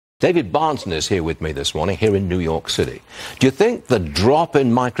David Bahnsen is here with me this morning, here in New York City. Do you think the drop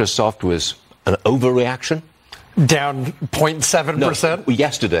in Microsoft was an overreaction? Down 0.7%? No,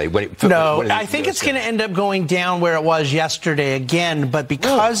 yesterday. I think it's going to end up going down where it was yesterday again, but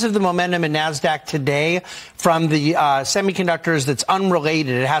because of the momentum in NASDAQ today from the semiconductors that's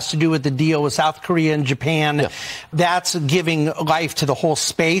unrelated, it has to do with the deal with South Korea and Japan, that's giving life to the whole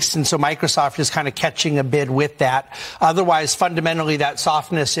space, and so Microsoft is kind of catching a bid with that. Otherwise, fundamentally, that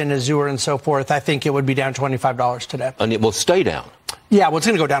softness in Azure and so forth, I think it would be down $25 today. And it will stay down? Yeah, well, it's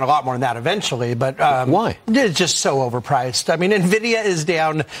going to go down a lot more than that eventually, but why? It's just so overpriced. I mean, Nvidia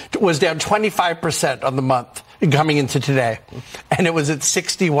was down 25% on the month coming into today, and it was at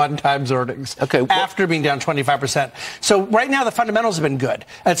 61 times earnings after being down 25%. So right now the fundamentals have been good.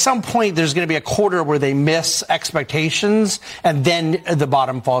 At some point there's going to be a quarter where they miss expectations and then the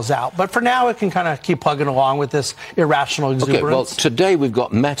bottom falls out. But for now it can kind of keep plugging along with this irrational exuberance. Okay, well, today we've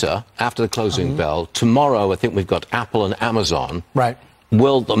got Meta after the closing bell. Tomorrow I think we've got Apple and Amazon. Right.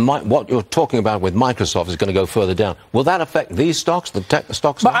 Will what you're talking about with Microsoft is going to go further down? Will that affect these stocks, the tech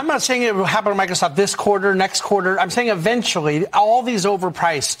stocks? But I'm not saying it will happen to Microsoft this quarter, next quarter. I'm saying eventually all these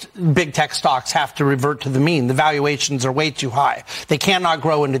overpriced big tech stocks have to revert to the mean. The valuations are way too high. They cannot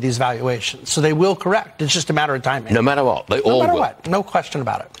grow into these valuations. So they will correct. It's just a matter of timing. No matter what. They all will. No matter what. No question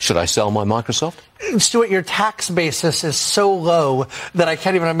about it. Should I sell my Microsoft? Stuart, your tax basis is so low that I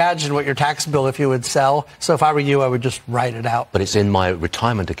can't even imagine what your tax bill if you would sell. So if I were you, I would just write it out. But it's in my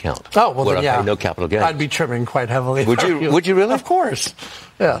retirement account. Oh, well, where then, I pay no capital gains. I'd be trimming quite heavily. Would you really? Of course.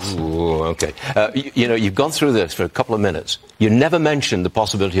 Yes. Ooh, okay. You've gone through this for a couple of minutes. You never mentioned the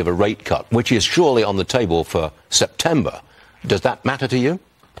possibility of a rate cut, which is surely on the table for September. Does that matter to you?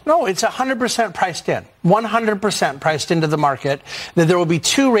 No, it's 100% priced in. 100% priced into the market that there will be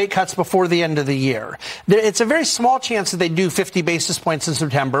 2 rate cuts before the end of the year. It's a very small chance that they do 50 basis points in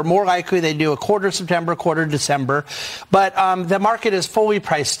September. More likely they do a quarter September, quarter December. But the market has fully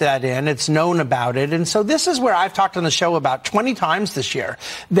priced that in. It's known about it. And so this is where I've talked on the show about 20 times this year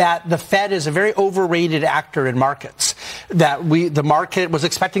that the Fed is a very overrated actor in markets. That the market was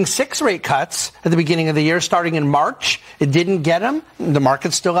expecting 6 rate cuts at the beginning of the year, starting in March. It didn't get them. The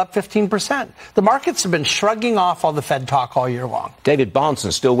market's still up 15%. The markets have been shrugging off all the Fed talk all year long. David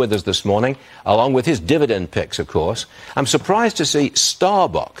Bahnsen still with us this morning, along with his dividend picks, of course. I'm surprised to see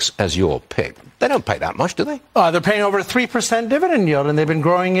Starbucks as your pick. They don't pay that much, do they? They're paying over a 3% dividend yield, and they've been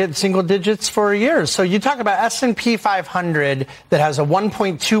growing it single digits for years. So you talk about S&P 500 that has a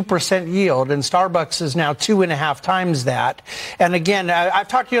 1.2% yield, and Starbucks is now 2.5 times that. And again, I've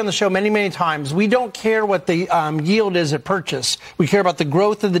talked to you on the show many, many times. We don't care what the yield is at purchase. We care about the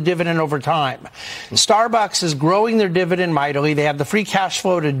growth of the dividend over time. Starbucks is growing their dividend mightily. They have the free cash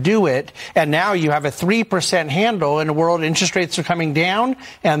flow to do it, and now you have a 3% handle in a world interest rates are coming down,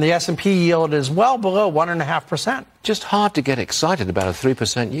 and the S&P yield is well below 1.5%. Just hard to get excited about a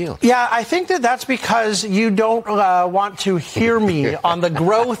 3% yield. Yeah, I think that's because you don't want to hear me on the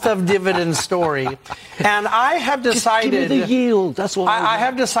growth of dividend story. And I have decided... Just give me the yield. That's what I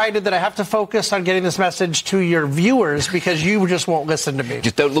have decided that I have to focus on getting this message to your viewers because you just won't listen to me.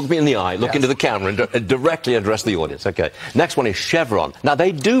 Just don't look me in the eye. Look into the camera and directly address the audience. Okay. Next one is Chevron. Now,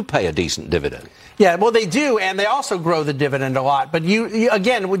 they do pay a decent dividend. Yeah, well, they do, and they also grow the dividend a lot. But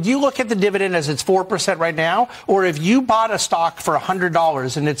again, would you look at the dividend as it's 4% right now? Or if you bought a stock for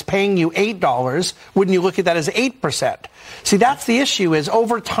 $100 and it's paying you $8, wouldn't you look at that as 8%? See, that's the issue is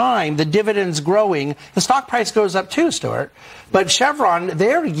over time, the dividend's growing. The stock price goes up too, Stuart. But Chevron,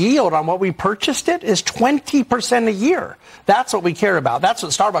 their yield on what we purchased it is 20% a year. That's what we care about. That's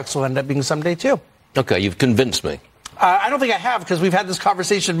what Starbucks will end up being someday, too. Okay, you've convinced me. I don't think I have because we've had this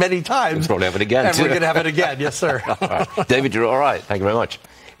conversation many times. We'll probably have it again, and too. We're going to have it again. Yes, sir. All right. David, you're all right. Thank you very much.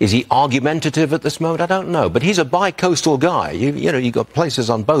 Is he argumentative at this moment? I don't know. But he's a bi-coastal guy. You've got places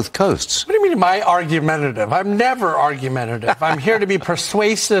on both coasts. What do you mean, am I argumentative? I'm never argumentative. I'm here to be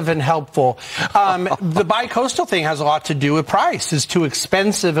persuasive and helpful. The bi-coastal thing has a lot to do with price. It's too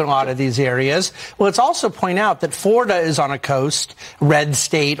expensive in a lot of these areas. Well, let's also point out that Florida is on a coast, red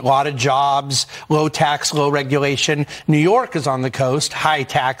state, a lot of jobs, low tax, low regulation. New York is on the coast, high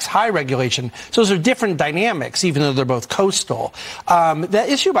tax, high regulation. So those are different dynamics, even though they're both coastal. The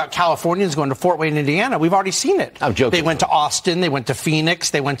issue about Californians going to Fort Wayne, Indiana, we've already seen it. I'm joking. They went to Austin, they went to Phoenix,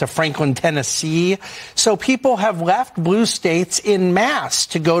 they went to Franklin, Tennessee. Tennessee. So people have left blue states en masse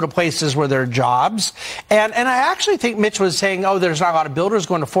to go to places where there are jobs. And I actually think Mitch was saying, oh, there's not a lot of builders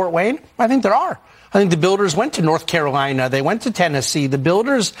going to Fort Wayne. I think there are. I think the builders went to North Carolina. They went to Tennessee. The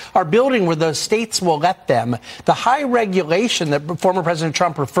builders are building where the states will let them. The high regulation that former President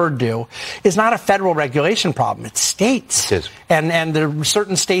Trump referred to is not a federal regulation problem. It's states. It is. And there are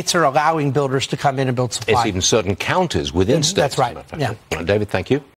certain states are allowing builders to come in and build supply. It's even certain counties within states. That's right. Yeah. David, thank you.